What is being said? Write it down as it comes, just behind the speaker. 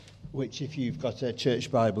which if you've got a church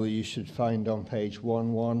Bible you should find on page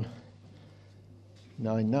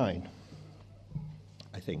 1199,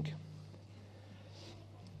 I think.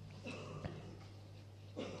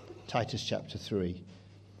 Titus chapter 3.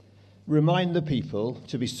 Remind the people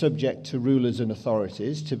to be subject to rulers and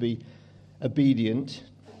authorities, to be obedient,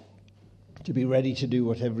 to be ready to do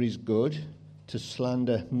whatever is good, to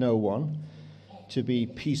slander no one, to be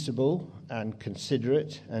peaceable and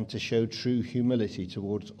considerate, and to show true humility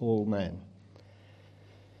towards all men.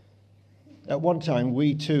 At one time,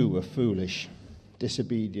 we too were foolish,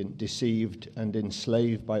 disobedient, deceived, and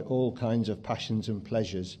enslaved by all kinds of passions and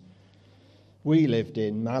pleasures. We lived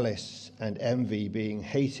in malice and envy, being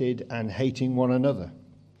hated and hating one another.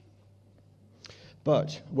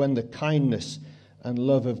 But when the kindness and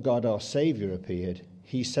love of God our Saviour appeared,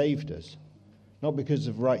 he saved us, not because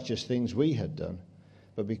of righteous things we had done,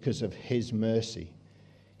 but because of his mercy.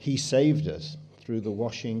 He saved us through the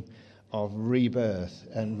washing of rebirth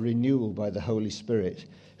and renewal by the Holy Spirit,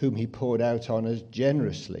 whom he poured out on us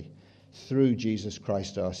generously through Jesus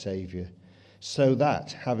Christ our Saviour, so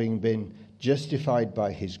that, having been justified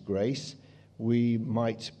by his grace, we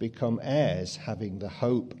might become heirs, having the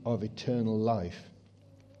hope of eternal life.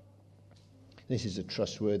 This is a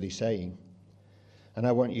trustworthy saying, and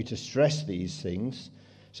I want you to stress these things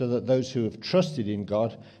so that those who have trusted in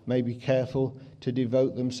God may be careful to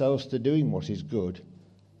devote themselves to doing what is good.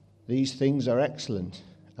 These things are excellent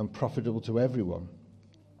and profitable to everyone.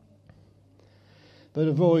 But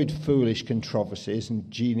avoid foolish controversies and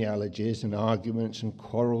genealogies and arguments and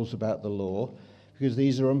quarrels about the law, because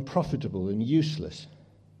these are unprofitable and useless.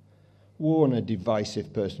 Warn a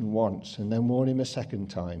divisive person once, and then warn him a second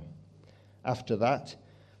time. After that,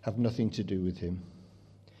 have nothing to do with him.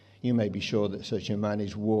 You may be sure that such a man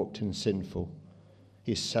is warped and sinful.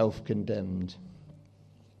 He is self-condemned.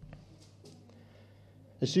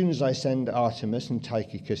 As soon as I send Artemis and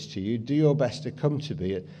Tychicus to you, do your best to come to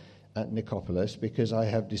me at Nicopolis, because I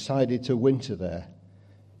have decided to winter there.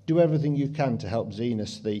 Do everything you can to help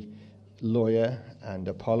Zenas the lawyer and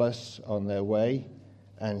Apollos on their way,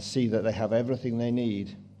 and see that they have everything they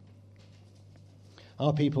need.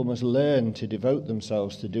 Our people must learn to devote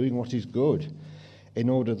themselves to doing what is good, in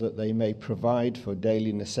order that they may provide for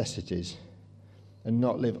daily necessities and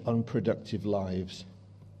not live unproductive lives.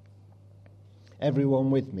 Everyone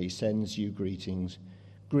with me sends you greetings.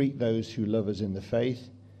 Greet those who love us in the faith.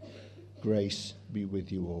 Grace be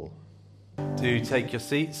with you all. Do take your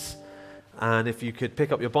seats, and if you could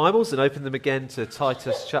pick up your Bibles and open them again to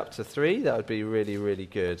Titus chapter 3, that would be really, really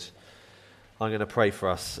good. I'm going to pray for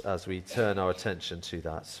us as we turn our attention to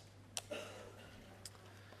that.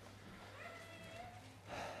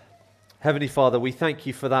 Heavenly Father, we thank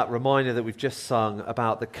you for that reminder that we've just sung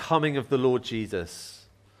about the coming of the Lord Jesus,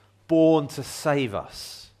 born to save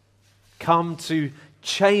us, come to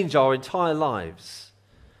change our entire lives.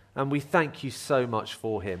 And we thank you so much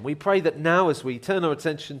for him. We pray that now as we turn our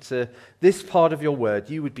attention to this part of your word,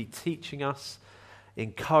 you would be teaching us,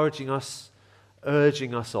 encouraging us,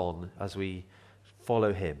 urging us on as we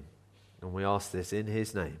follow him. And we ask this in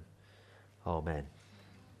his name. Amen.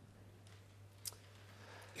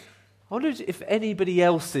 I wondered if anybody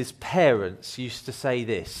else's parents used to say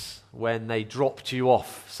this when they dropped you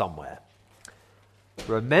off somewhere.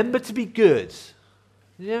 Remember to be good.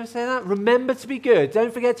 Did you ever say that? Remember to be good.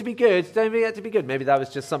 Don't forget to be good. Don't forget to be good. Maybe that was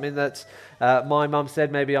just something that my mum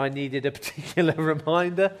said. Maybe I needed a particular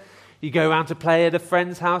reminder. You go around to play at a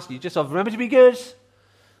friend's house. You just remember to be good.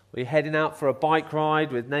 Or you're heading out for a bike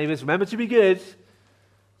ride with neighbours. Remember to be good.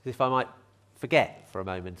 As if I might forget for a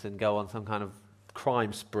moment and go on some kind of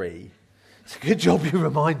crime spree. It's a good job you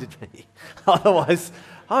reminded me. Otherwise,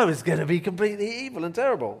 I was going to be completely evil and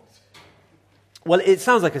terrible. Well, it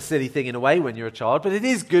sounds like a silly thing in a way when you're a child, but it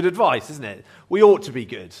is good advice, isn't it? We ought to be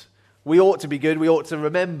good. We ought to be good. We ought to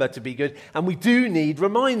remember to be good. And we do need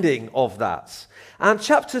reminding of that. And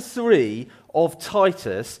chapter 3 of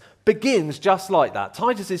Titus begins just like that.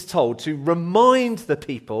 Titus is told to remind the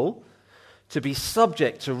people to be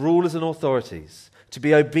subject to rulers and authorities, to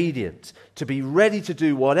be obedient, to be ready to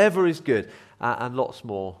do whatever is good, and lots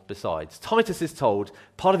more besides. Titus is told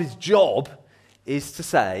part of his job is to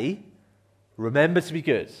say, remember to be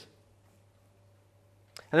good.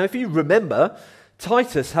 And if you remember,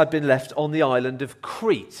 Titus had been left on the island of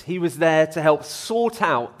Crete. He was there to help sort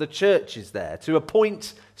out the churches there, to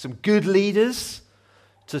appoint some good leaders,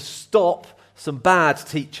 to stop some bad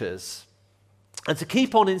teachers, and to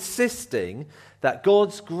keep on insisting that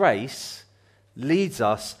God's grace leads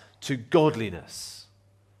us to godliness.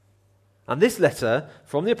 And this letter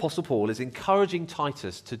from the Apostle Paul is encouraging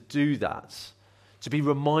Titus to do that, to be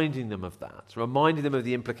reminding them of that, reminding them of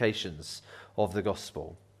the implications of the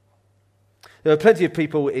gospel. There were plenty of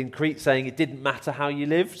people in Crete saying it didn't matter how you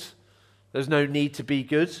lived. There's no need to be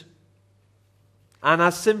good. And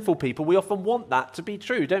as sinful people, we often want that to be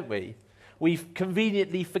true, don't we? We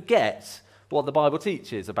conveniently forget what the Bible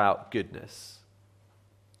teaches about goodness.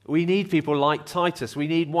 We need people like Titus. We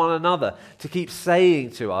need one another to keep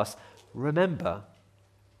saying to us, remember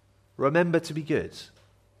to be good.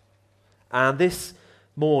 And this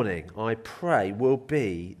morning, I pray, will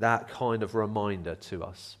be that kind of reminder to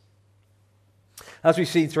us. As we've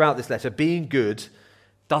seen throughout this letter, being good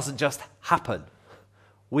doesn't just happen.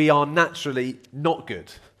 We are naturally not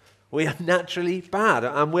good. We are naturally bad.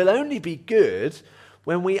 And we'll only be good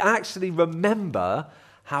when we actually remember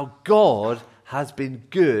how God has been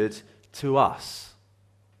good to us.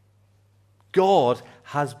 God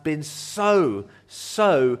has been so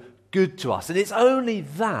good to us. And it's only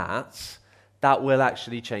that will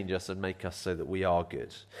actually change us and make us so that we are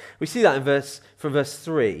good. We see that from verse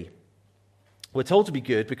 3. We're told to be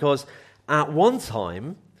good because at one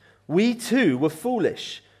time we too were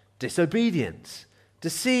foolish, disobedient,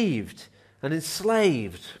 deceived, and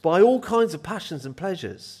enslaved by all kinds of passions and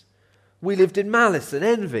pleasures. We lived in malice and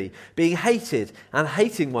envy, being hated and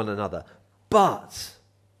hating one another. But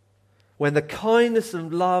when the kindness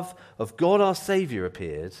and love of God our Saviour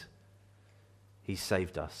appeared, He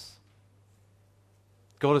saved us.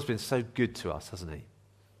 God has been so good to us, hasn't He?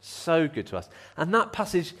 So good to us. And that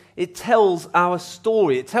passage, it tells our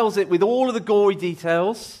story. It tells it with all of the gory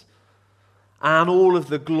details and all of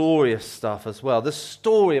the glorious stuff as well. The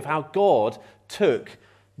story of how God took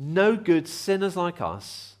no good sinners like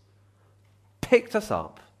us, picked us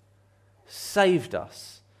up, saved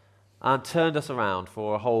us, and turned us around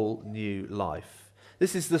for a whole new life.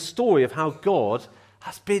 This is the story of how God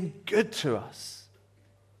has been good to us.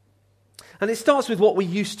 And it starts with what we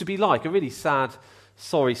used to be like, a really sad,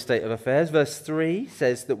 sorry state of affairs. Verse 3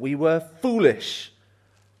 says that we were foolish.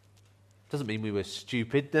 Doesn't mean we were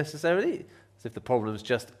stupid necessarily, as if the problem's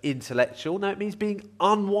just intellectual. No, it means being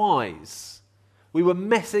unwise. We were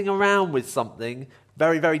messing around with something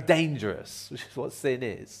very, very dangerous, which is what sin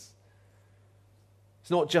is. It's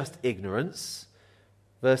not just ignorance.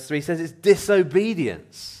 Verse 3 says it's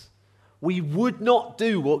disobedience. We would not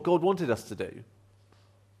do what God wanted us to do,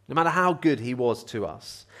 no matter how good He was to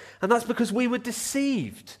us. And that's because we were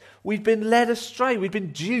deceived. We'd been led astray. We'd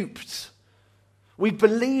been duped. We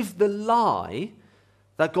believed the lie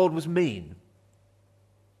that God was mean,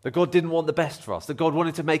 that God didn't want the best for us, that God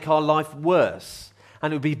wanted to make our life worse,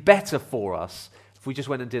 and it would be better for us if we just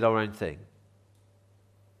went and did our own thing.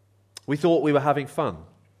 We thought we were having fun,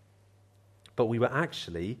 but we were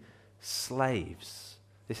actually slaves.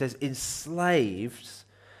 It says enslaved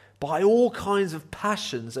by all kinds of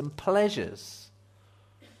passions and pleasures.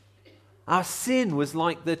 Our sin was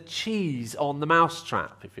like the cheese on the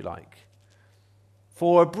mousetrap, if you like.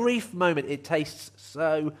 For a brief moment it tastes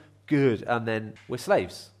so good, and then we're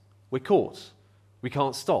slaves. We're caught. We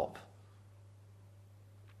can't stop.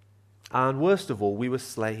 And worst of all, we were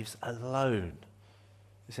slaves alone.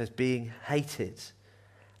 It says being hated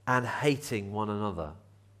and hating one another.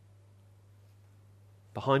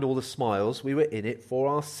 Behind all the smiles, we were in it for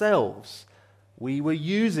ourselves. We were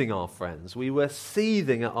using our friends. We were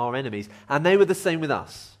seething at our enemies. And they were the same with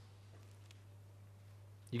us.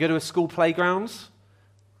 You go to a school playground,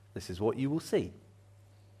 this is what you will see.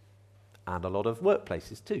 And a lot of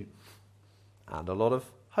workplaces too. And a lot of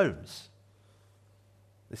homes.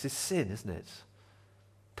 This is sin, isn't it?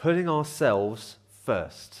 Putting ourselves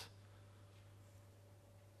first.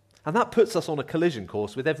 And that puts us on a collision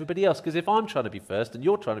course with everybody else, because if I'm trying to be first and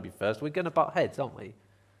you're trying to be first, we're going to butt heads, aren't we?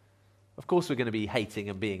 Of course we're going to be hating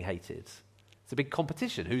and being hated. It's a big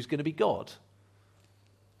competition. Who's going to be God?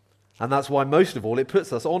 And that's why, most of all, it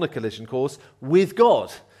puts us on a collision course with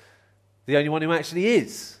God, the only one who actually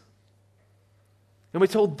is. And we're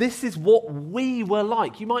told this is what we were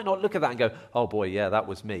like. You might not look at that and go, oh boy, yeah, that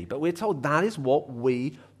was me. But we're told that is what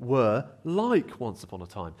we were like once upon a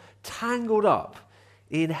time. Tangled up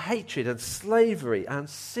in hatred and slavery and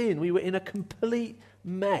sin. We were in a complete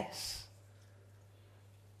mess.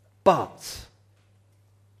 But,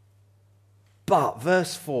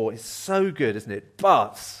 verse 4 is so good, isn't it?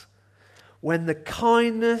 But, when the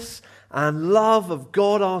kindness and love of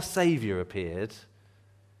God our Saviour appeared,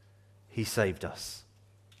 He saved us.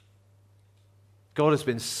 God has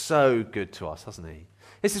been so good to us, hasn't He?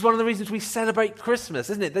 This is one of the reasons we celebrate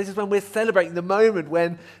Christmas, isn't it? This is when we're celebrating the moment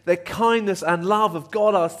when the kindness and love of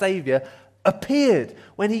God our Saviour appeared,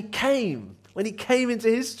 when He came into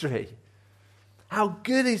history. How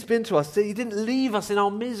good He's been to us, that He didn't leave us in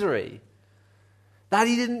our misery. That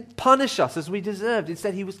he didn't punish us as we deserved.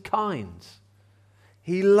 Instead, he was kind.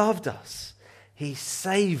 He loved us. He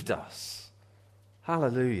saved us.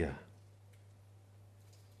 Hallelujah.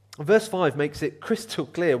 And verse 5 makes it crystal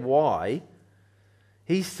clear why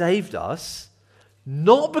he saved us,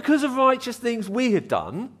 not because of righteous things we had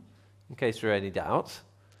done, in case there were any doubt,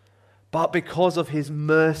 but because of his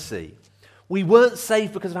mercy. We weren't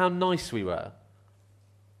saved because of how nice we were.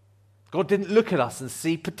 God didn't look at us and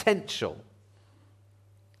see potential.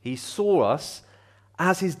 He saw us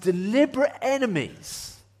as his deliberate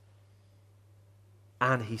enemies,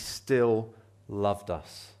 and he still loved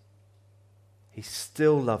us. He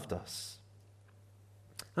still loved us.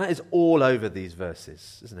 That is all over these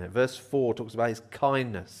verses, isn't it? Verse 4 talks about his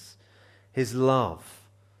kindness, his love.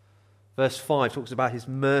 Verse 5 talks about his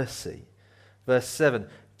mercy. Verse 7,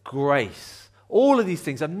 grace. All of these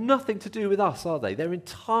things have nothing to do with us, are they? They're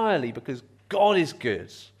entirely because God is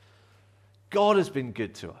good. God has been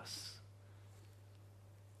good to us.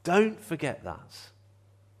 Don't forget that.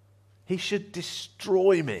 He should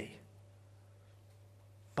destroy me,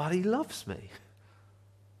 but he loves me.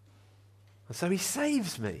 And so he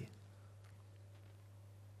saves me.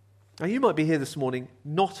 Now you might be here this morning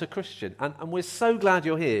not a Christian, and we're so glad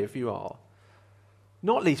you're here if you are.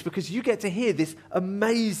 Not least because you get to hear this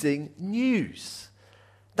amazing news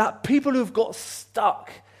that people who have got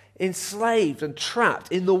stuck, enslaved and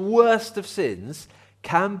trapped in the worst of sins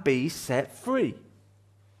can be set free.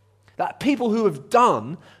 That people who have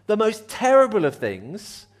done the most terrible of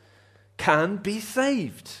things can be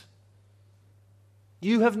saved.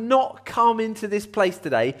 You have not come into this place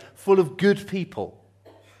today full of good people.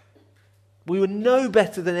 We were no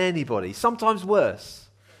better than anybody, sometimes worse.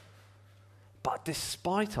 But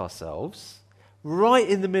despite ourselves, right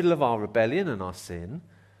in the middle of our rebellion and our sin,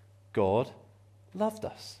 God loved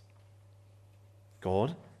us.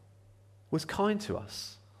 God was kind to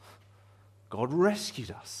us. God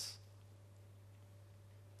rescued us.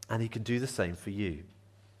 And he can do the same for you.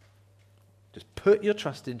 Just put your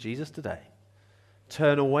trust in Jesus today.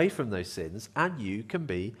 Turn away from those sins and you can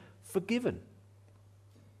be forgiven.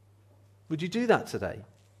 Would you do that today?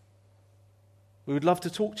 We would love to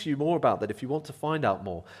talk to you more about that if you want to find out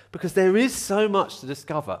more, because there is so much to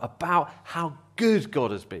discover about how good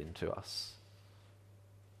God has been to us.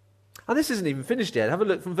 And this isn't even finished yet. Have a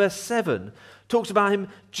look from verse 7. It talks about him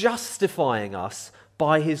justifying us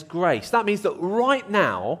by his grace. That means that right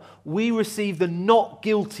now we receive the not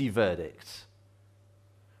guilty verdict.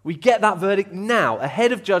 We get that verdict now,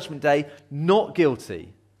 ahead of Judgment Day, not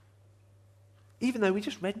guilty. Even though we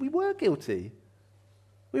just read we were guilty.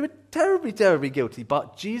 We were terribly, terribly guilty,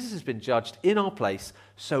 but Jesus has been judged in our place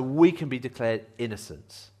so we can be declared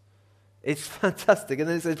innocent. It's fantastic. And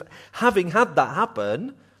then it says, having had that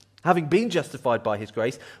happen, having been justified by his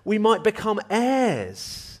grace, we might become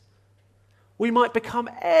heirs. We might become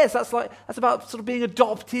heirs. That's about sort of being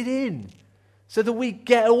adopted in, so that we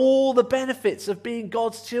get all the benefits of being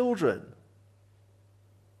God's children.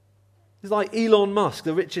 It's like Elon Musk,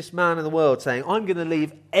 the richest man in the world, saying, I'm going to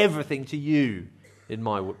leave everything to you in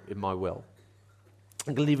my will.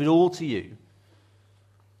 I'm going to leave it all to you.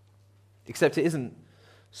 Except it isn't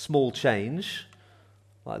small change,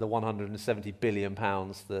 like the £170 billion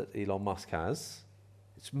that Elon Musk has.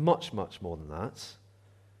 It's much, much more than that.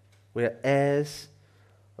 We're heirs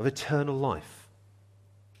of eternal life.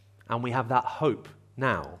 And we have that hope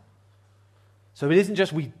now. So it isn't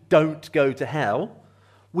just we don't go to hell.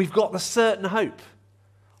 We've got the certain hope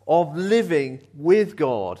of living with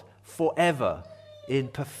God forever in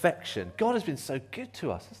perfection. God has been so good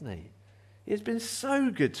to us, hasn't he? He has been so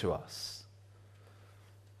good to us.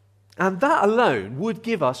 And that alone would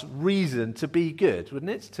give us reason to be good, wouldn't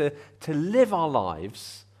it? To live our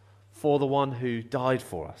lives for the one who died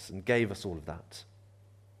for us and gave us all of that.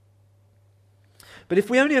 But if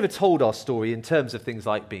we only ever told our story in terms of things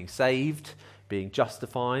like being saved, being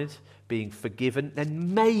justified, being forgiven,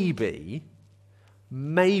 then maybe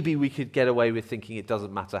we could get away with thinking it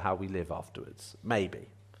doesn't matter how we live afterwards. Maybe.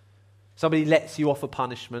 Somebody lets you off a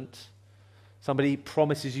punishment. Somebody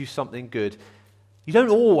promises you something good. You don't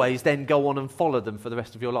always then go on and follow them for the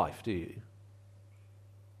rest of your life, do you?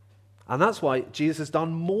 And that's why Jesus has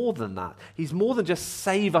done more than that. He's more than just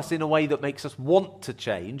save us in a way that makes us want to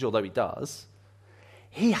change, although he does.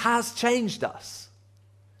 He has changed us.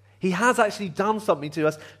 He has actually done something to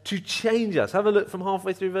us to change us. Have a look from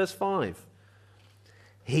halfway through verse 5.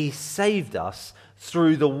 He saved us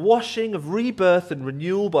through the washing of rebirth and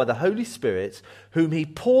renewal by the Holy Spirit, whom he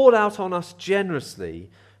poured out on us generously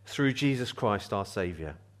through Jesus Christ our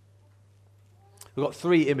Saviour. We've got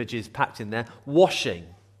three images packed in there. Washing.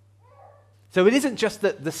 So it isn't just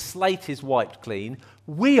that the slate is wiped clean.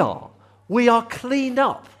 We are. We are cleaned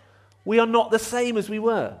up. We are not the same as we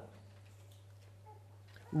were.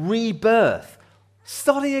 Rebirth.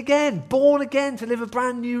 Starting again. Born again to live a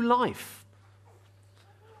brand new life.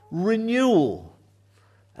 Renewal.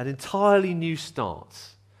 An entirely new start.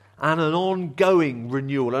 And an ongoing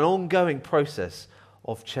renewal. An ongoing process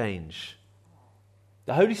of change.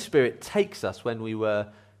 The Holy Spirit takes us when we were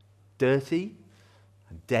dirty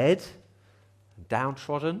and dead and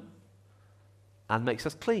downtrodden and makes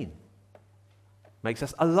us clean, makes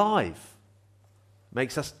us alive,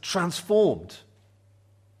 makes us transformed.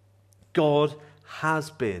 God has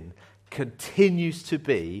been, continues to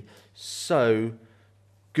be so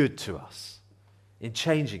good to us in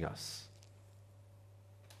changing us.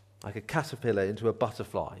 Like a caterpillar into a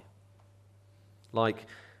butterfly. Like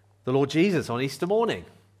the Lord Jesus on Easter morning,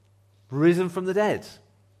 risen from the dead.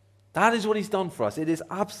 That is what he's done for us. It is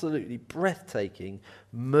absolutely breathtaking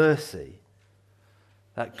mercy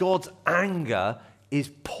that God's anger is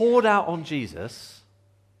poured out on Jesus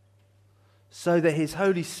so that his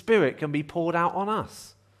Holy Spirit can be poured out on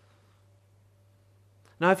us.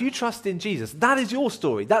 Now, if you trust in Jesus, that is your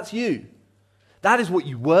story. That's you. That is what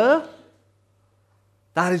you were.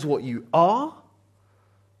 That is what you are.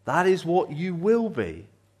 That is what you will be.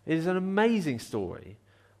 It is an amazing story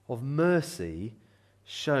of mercy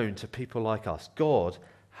shown to people like us. God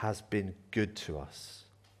has been good to us.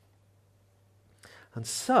 And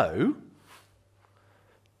so,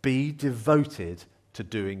 be devoted to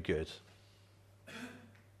doing good.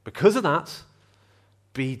 Because of that,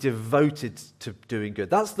 be devoted to doing good.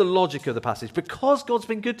 That's the logic of the passage. Because God's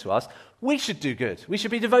been good to us, we should do good. We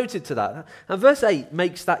should be devoted to that. And verse 8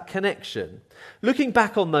 makes that connection. Looking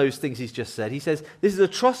back on those things he's just said, he says, this is a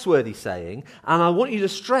trustworthy saying, and I want you to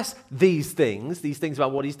stress these things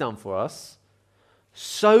about what he's done for us,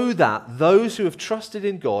 so that those who have trusted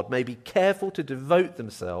in God may be careful to devote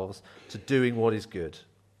themselves to doing what is good.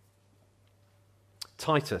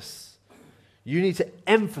 Titus, you need to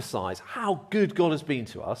emphasize how good God has been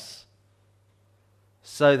to us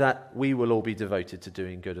so that we will all be devoted to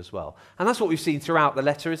doing good as well. And that's what we've seen throughout the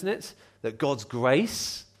letter, isn't it? That God's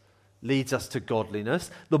grace leads us to godliness.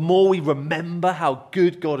 The more we remember how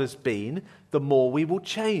good God has been, the more we will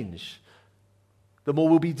change. The more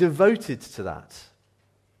we'll be devoted to that.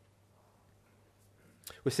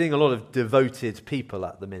 We're seeing a lot of devoted people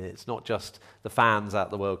at the minute. It's not just the fans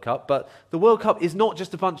at the World Cup, but the World Cup is not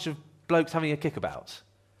just a bunch of blokes having a kickabout.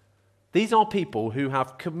 These are people who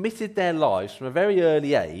have committed their lives from a very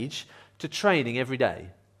early age to training every day,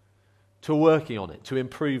 to working on it, to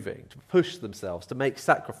improving, to push themselves, to make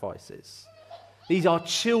sacrifices. These are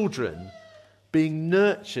children being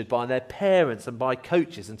nurtured by their parents and by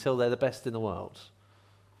coaches until they're the best in the world.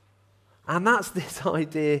 And that's this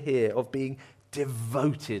idea here of being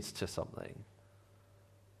devoted to something.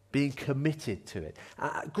 Being committed to it.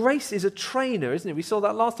 Grace is a trainer, isn't it? We saw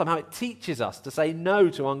that last time, how it teaches us to say no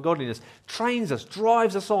to ungodliness, trains us,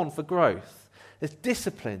 drives us on for growth. There's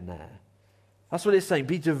discipline there. That's what it's saying,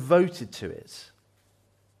 be devoted to it.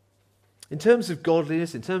 In terms of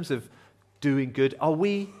godliness, in terms of doing good, are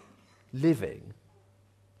we living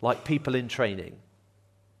like people in training?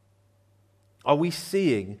 Are we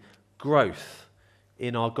seeing growth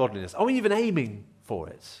in our godliness? Are we even aiming for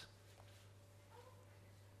it?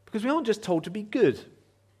 Because we aren't just told to be good.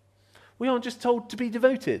 We aren't just told to be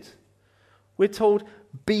devoted. We're told,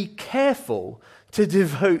 be careful to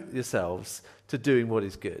devote yourselves to doing what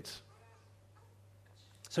is good.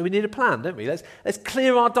 So we need a plan, don't we? Let's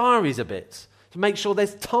clear our diaries a bit to make sure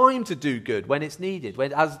there's time to do good when it's needed,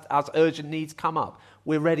 when as urgent needs come up,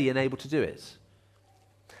 we're ready and able to do it.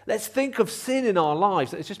 Let's think of sin in our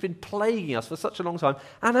lives that has just been plaguing us for such a long time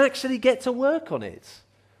and actually get to work on it.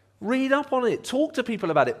 Read up on it, talk to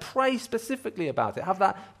people about it, pray specifically about it, have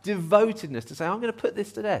that devotedness to say, I'm going to put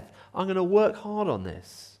this to death. I'm going to work hard on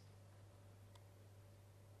this.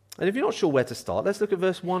 And if you're not sure where to start, let's look at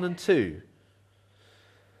verse 1 and 2.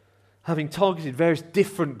 Having targeted various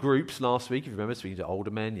different groups last week, if you remember, speaking to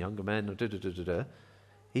older men, younger men,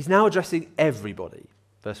 he's now addressing everybody.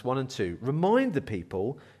 Verse 1 and 2. Remind the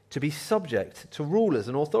people to be subject to rulers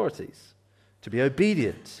and authorities, to be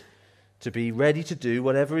obedient, to be ready to do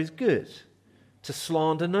whatever is good, to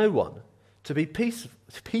slander no one, to be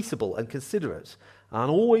peaceable and considerate,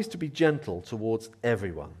 and always to be gentle towards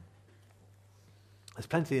everyone. There's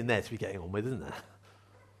plenty in there to be getting on with, isn't there?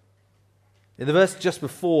 In the verse just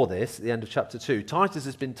before this, at the end of chapter 2, Titus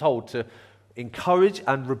has been told to encourage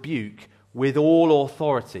and rebuke with all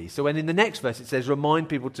authority. So when in the next verse it says, remind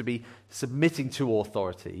people to be submitting to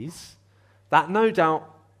authorities, that no doubt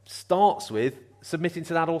starts with submitting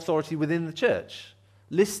to that authority within the church,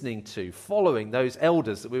 listening to, following those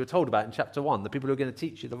elders that we were told about in chapter 1, the people who are going to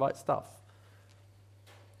teach you the right stuff.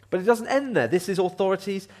 But it doesn't end there. This is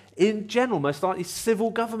authorities in general, most likely civil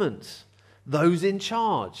government, those in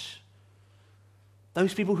charge,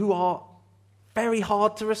 those people who are very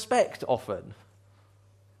hard to respect often.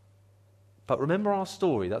 But remember our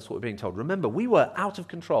story, that's what we're being told. Remember, we were out of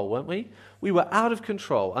control, weren't we? We were out of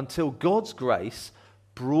control until God's grace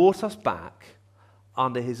brought us back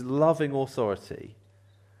under his loving authority.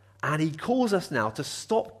 And he calls us now to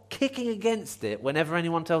stop kicking against it whenever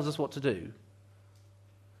anyone tells us what to do.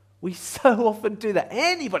 We so often do that.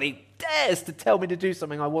 Anybody dares to tell me to do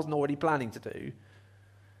something I wasn't already planning to do.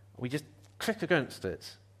 We just kick against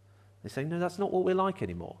it. They say, no, that's not what we're like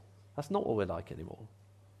anymore. That's not what we're like anymore.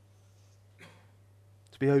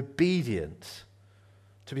 To be obedient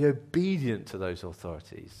to those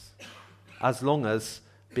authorities, as long as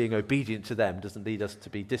being obedient to them doesn't lead us to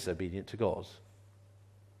be disobedient to God.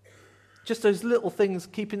 Just those little things,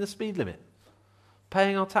 keeping the speed limit,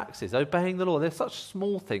 paying our taxes, obeying the law. They're such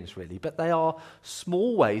small things, really, but they are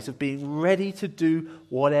small ways of being ready to do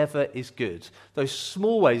whatever is good. Those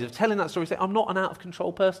small ways of telling that story, saying, I'm not an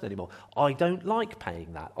out-of-control person anymore. I don't like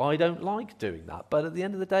paying that. I don't like doing that. But at the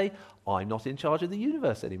end of the day, I'm not in charge of the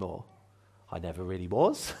universe anymore. I never really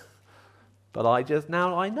was. But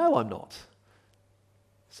now I know I'm not.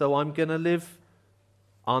 So I'm going to live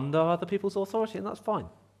under other people's authority, and that's fine,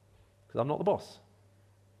 because I'm not the boss.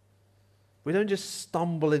 We don't just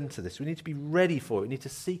stumble into this. We need to be ready for it. We need to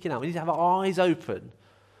seek it out. We need to have our eyes open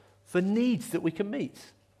for needs that we can meet,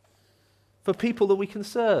 for people that we can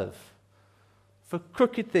serve, for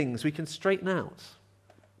crooked things we can straighten out.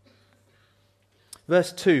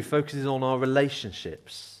 Verse 2 focuses on our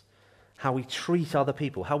relationships, how we treat other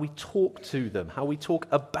people, how we talk to them, how we talk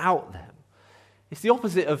about them. It's the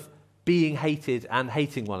opposite of being hated and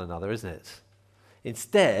hating one another, isn't it?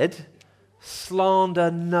 Instead, slander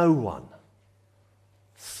no one.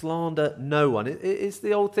 Slander no one. It's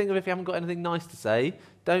the old thing of if you haven't got anything nice to say,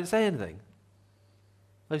 don't say anything.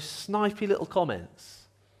 Those snipey little comments,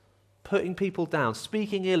 putting people down,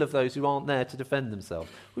 speaking ill of those who aren't there to defend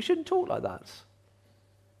themselves. We shouldn't talk like that.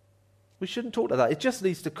 We shouldn't talk like that. It just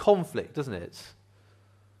leads to conflict, doesn't it?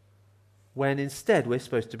 When instead we're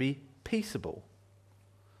supposed to be peaceable,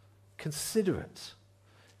 considerate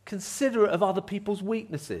of other people's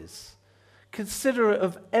weaknesses, considerate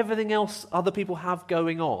of everything else other people have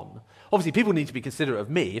going on. Obviously, people need to be considerate of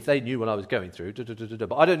me if they knew what I was going through,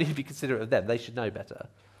 but I don't need to be considerate of them. They should know better.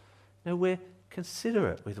 No, we're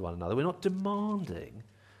considerate with one another. We're not demanding.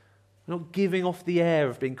 We're not giving off the air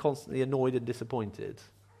of being constantly annoyed and disappointed.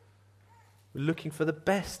 We're looking for the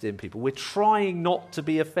best in people. We're trying not to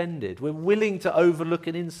be offended. We're willing to overlook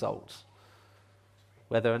an insult,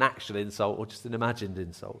 whether an actual insult or just an imagined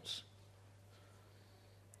insult.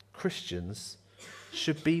 Christians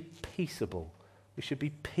should be peaceable. We should be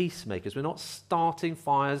peacemakers. We're not starting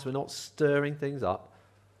fires. We're not stirring things up.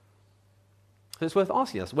 So it's worth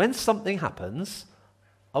asking us, when something happens,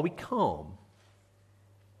 are we calm?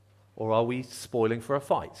 Or are we spoiling for a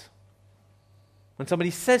fight? When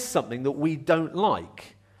somebody says something that we don't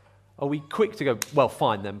like, are we quick to go, well,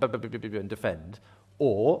 fine then, and defend?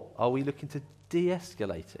 Or are we looking to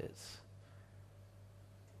de-escalate it?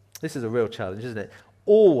 This is a real challenge, isn't it?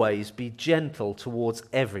 Always be gentle towards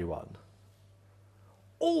everyone.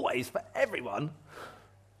 Always for everyone.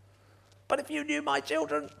 But if you knew my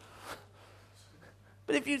children,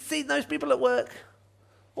 but if you'd seen those people at work,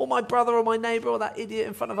 or my brother or my neighbour or that idiot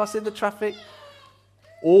in front of us in the traffic,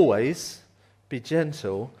 always be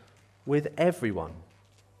gentle with everyone.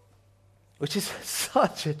 Which is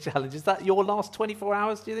such a challenge. Is that your last 24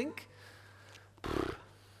 hours, do you think?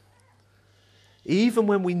 Even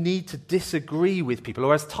when we need to disagree with people,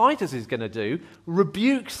 or as Titus is going to do,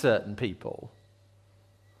 rebuke certain people.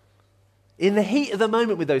 In the heat of the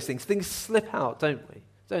moment with those things slip out, don't they?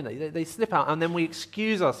 They slip out, and then we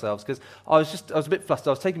excuse ourselves because I was a bit flustered.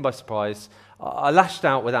 I was taken by surprise. I lashed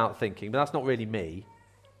out without thinking, but that's not really me.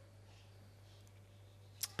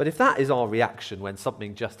 But if that is our reaction when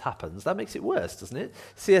something just happens, that makes it worse, doesn't it?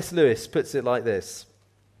 C.S. Lewis puts it like this.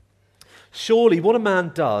 Surely what a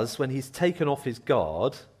man does when he's taken off his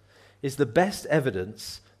guard is the best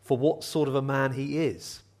evidence for what sort of a man he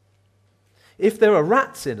is. If there are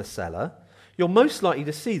rats in a cellar, you're most likely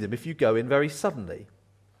to see them if you go in very suddenly.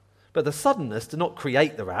 But the suddenness does not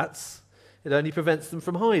create the rats, it only prevents them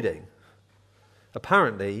from hiding.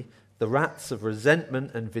 Apparently, the rats of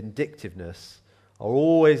resentment and vindictiveness are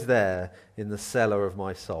always there in the cellar of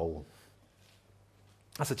my soul.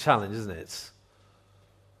 That's a challenge, isn't it?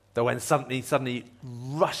 That when something suddenly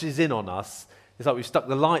rushes in on us, It's like we've stuck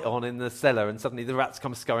the light on in the cellar and suddenly the rats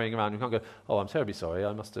come scurrying around. You can't go, oh, I'm terribly sorry,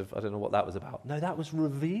 I don't know what that was about. No, that was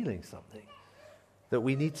revealing something that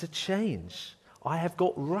we need to change. I have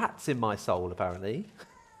got rats in my soul, apparently.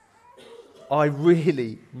 I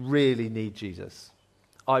really, really need Jesus.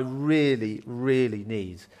 I really, really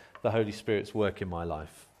need the Holy Spirit's work in my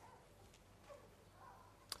life.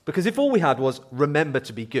 Because if all we had was remember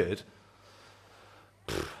to be good,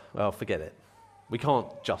 well, forget it. We can't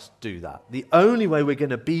just do that. The only way we're going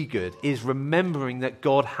to be good is remembering that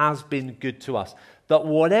God has been good to us. That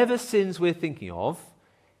whatever sins we're thinking of,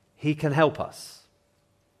 he can help us.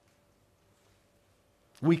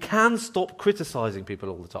 We can stop criticizing people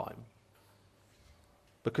all the time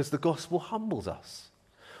because the gospel humbles us.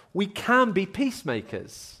 We can be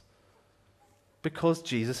peacemakers because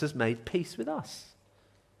Jesus has made peace with us.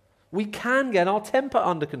 We can get our temper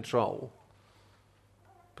under control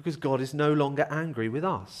because God is no longer angry with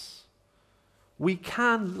us. We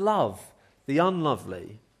can love the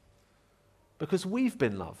unlovely because we've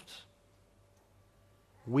been loved.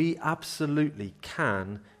 We absolutely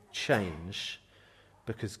can change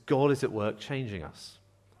because God is at work changing us.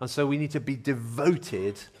 And so we need to be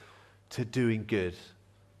devoted to doing good.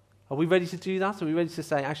 Are we ready to do that? Are we ready to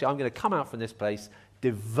say, actually, I'm going to come out from this place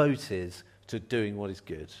devoted to doing what is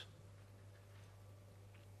good?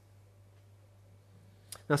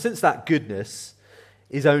 Now, since that goodness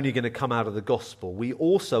is only going to come out of the gospel, we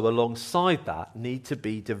also, alongside that, need to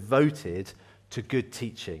be devoted to good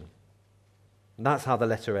teaching. And that's how the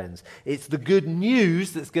letter ends. It's the good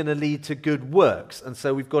news that's going to lead to good works, and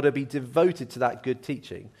so we've got to be devoted to that good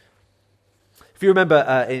teaching. If you remember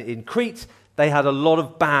in Crete, they had a lot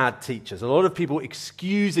of bad teachers, a lot of people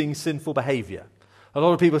excusing sinful behavior. A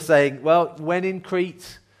lot of people saying, well, when in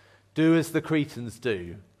Crete, do as the Cretans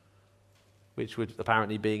do, which would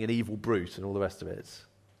apparently being an evil brute and all the rest of it.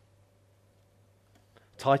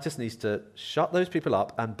 Titus needs to shut those people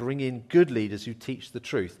up and bring in good leaders who teach the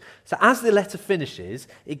truth. So as the letter finishes,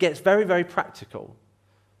 it gets very, very practical.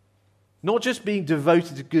 Not just being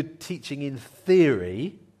devoted to good teaching in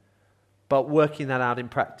theory, but working that out in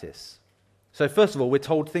practice. So first of all, we're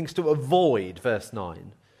told things to avoid, verse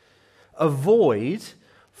 9. Avoid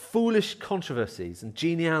foolish controversies and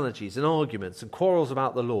genealogies and arguments and quarrels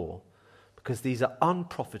about the law, because these are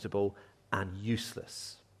unprofitable and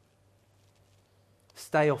useless.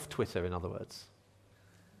 Stay off Twitter, in other words.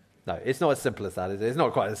 No, it's not as simple as that, is it? It's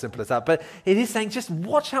not quite as simple as that, but it is saying just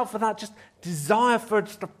watch out for that, just desire for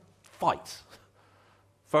just a fight,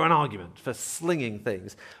 for an argument, for slinging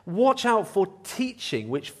things. Watch out for teaching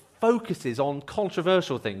which focuses on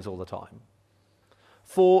controversial things all the time.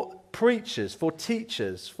 For preachers, for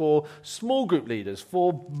teachers, for small group leaders,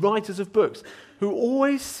 for writers of books, who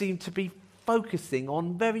always seem to be focusing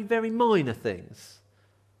on very, very minor things.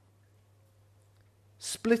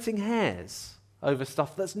 Splitting hairs over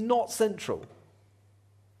stuff that's not central.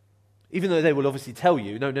 Even though they will obviously tell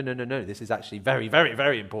you, no, this is actually very, very,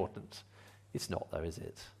 very important. It's not though, is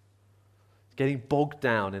it? Getting bogged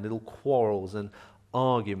down in little quarrels and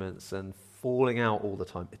arguments and falling out all the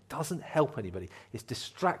time. It doesn't help anybody. It's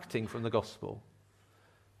distracting from the gospel.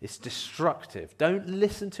 It's destructive. Don't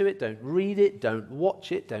listen to it, don't read it, don't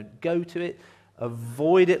watch it, don't go to it.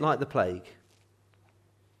 Avoid it like the plague.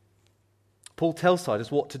 Paul tells Titus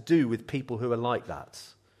what to do with people who are like that.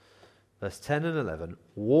 Verse 10 and 11,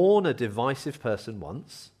 warn a divisive person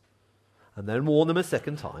once, and then warn them a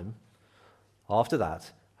second time. After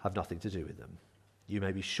that, have nothing to do with them. You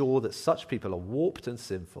may be sure that such people are warped and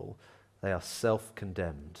sinful. They are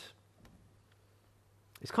self-condemned.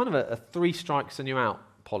 It's kind of a three strikes and you're out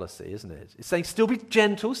policy, isn't it? It's saying still be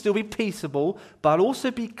gentle, still be peaceable, but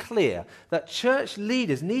also be clear that church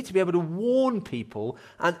leaders need to be able to warn people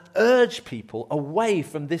and urge people away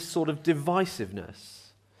from this sort of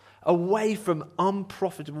divisiveness, away from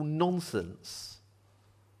unprofitable nonsense.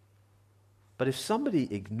 But if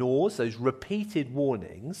somebody ignores those repeated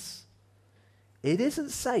warnings, it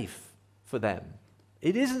isn't safe for them.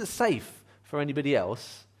 It isn't safe for anybody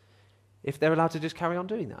else if they're allowed to just carry on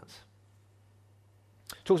doing that.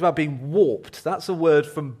 It talks about being warped. That's a word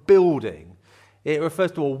from building. It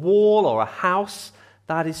refers to a wall or a house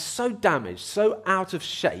that is so damaged, so out of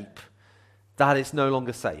shape, that it's no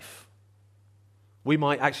longer safe. We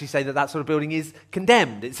might actually say that sort of building is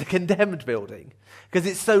condemned. It's a condemned building because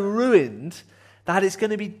it's so ruined that it's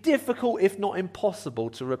going to be difficult, if not impossible,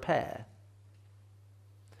 to repair.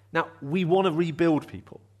 Now, we want to rebuild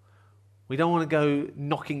people. We don't want to go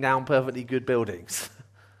knocking down perfectly good buildings.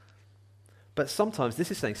 But sometimes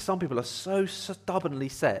this is saying some people are so stubbornly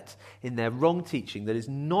set in their wrong teaching that is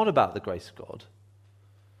not about the grace of God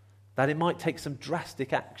that it might take some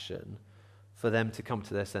drastic action for them to come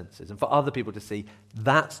to their senses and for other people to see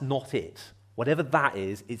that's not it. Whatever that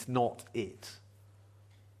is, it's not it.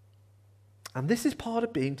 And this is part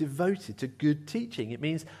of being devoted to good teaching. It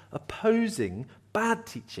means opposing bad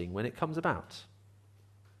teaching when it comes about.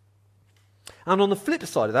 And on the flip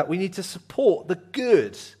side of that, we need to support the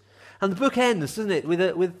good. And the book ends, doesn't it, with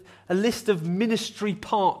a list of ministry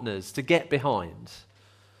partners to get behind.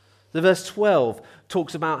 The verse 12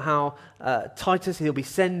 talks about how Titus, he'll be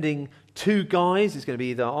sending 2 guys. It's going to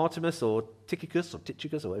be either Artemis or Tychicus or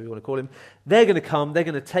whatever you want to call him. They're going to come. They're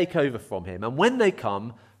going to take over from him. And when they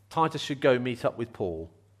come, Titus should go meet up with Paul.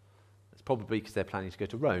 It's probably because they're planning to go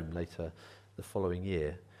to Rome later the following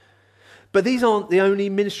year. But these aren't the only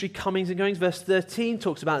ministry comings and goings. Verse 13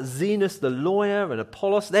 talks about Zenas the lawyer and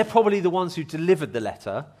Apollos. They're probably the ones who delivered the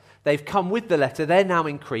letter. They've come with the letter. They're now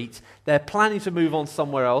in Crete. They're planning to move on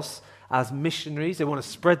somewhere else as missionaries. They want to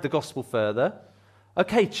spread the gospel further.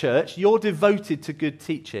 Okay, church, you're devoted to good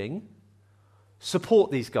teaching.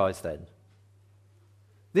 Support these guys then.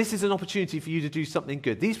 This is an opportunity for you to do something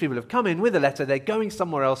good. These people have come in with a letter. They're going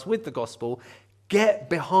somewhere else with the gospel. Get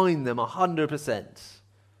behind them 100%.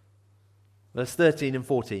 Verse 13 and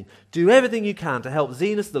 14. Do everything you can to help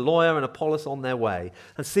Zenas the lawyer and Apollos on their way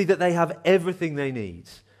and see that they have everything they need.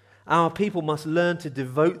 Our people must learn to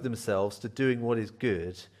devote themselves to doing what is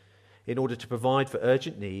good in order to provide for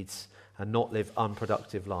urgent needs and not live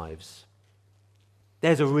unproductive lives.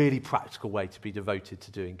 There's a really practical way to be devoted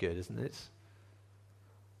to doing good, isn't it?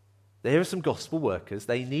 There are some gospel workers.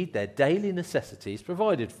 They need their daily necessities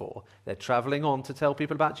provided for. They're traveling on to tell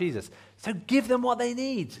people about Jesus. So give them what they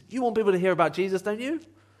need. You want people to hear about Jesus, don't you?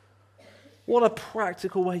 What a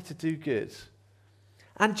practical way to do good.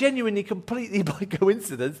 And genuinely, completely by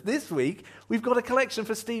coincidence, this week, we've got a collection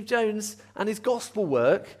for Steve Jones and his gospel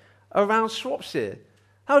work around Shropshire.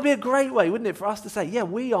 That would be a great way, wouldn't it, for us to say, yeah,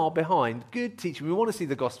 we are behind good teaching. We want to see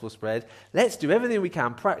the gospel spread. Let's do everything we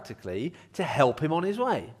can practically to help him on his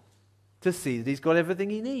way, to see that he's got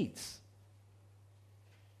everything he needs.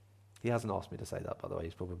 He hasn't asked me to say that, by the way.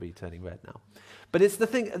 He's probably turning red now. But it's the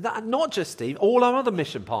thing, that not just Steve, all our other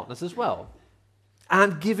mission partners as well.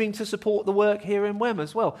 And giving to support the work here in Wem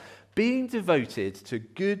as well. Being devoted to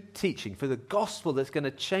good teaching for the gospel that's going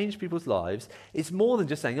to change people's lives is more than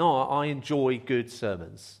just saying, oh, I enjoy good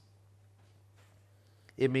sermons.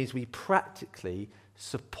 It means we practically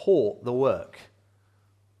support the work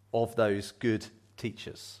of those good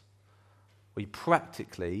teachers. We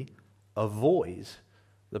practically avoid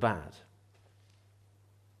the bad.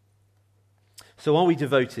 So are we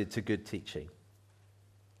devoted to good teaching?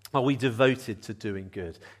 Are we devoted to doing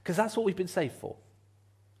good? Because that's what we've been saved for.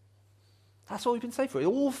 That's what we've been saved for. It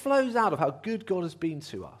all flows out of how good God has been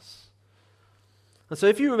to us. And so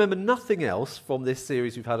if you remember nothing else from this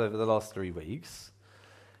series we've had over the last 3 weeks,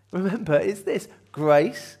 remember it's this: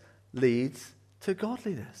 grace leads to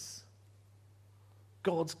godliness.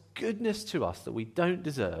 God's goodness to us that we don't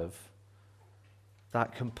deserve,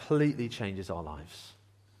 that completely changes our lives.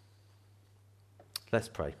 Let's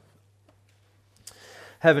pray.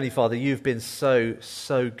 Heavenly Father, you've been so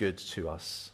good to us.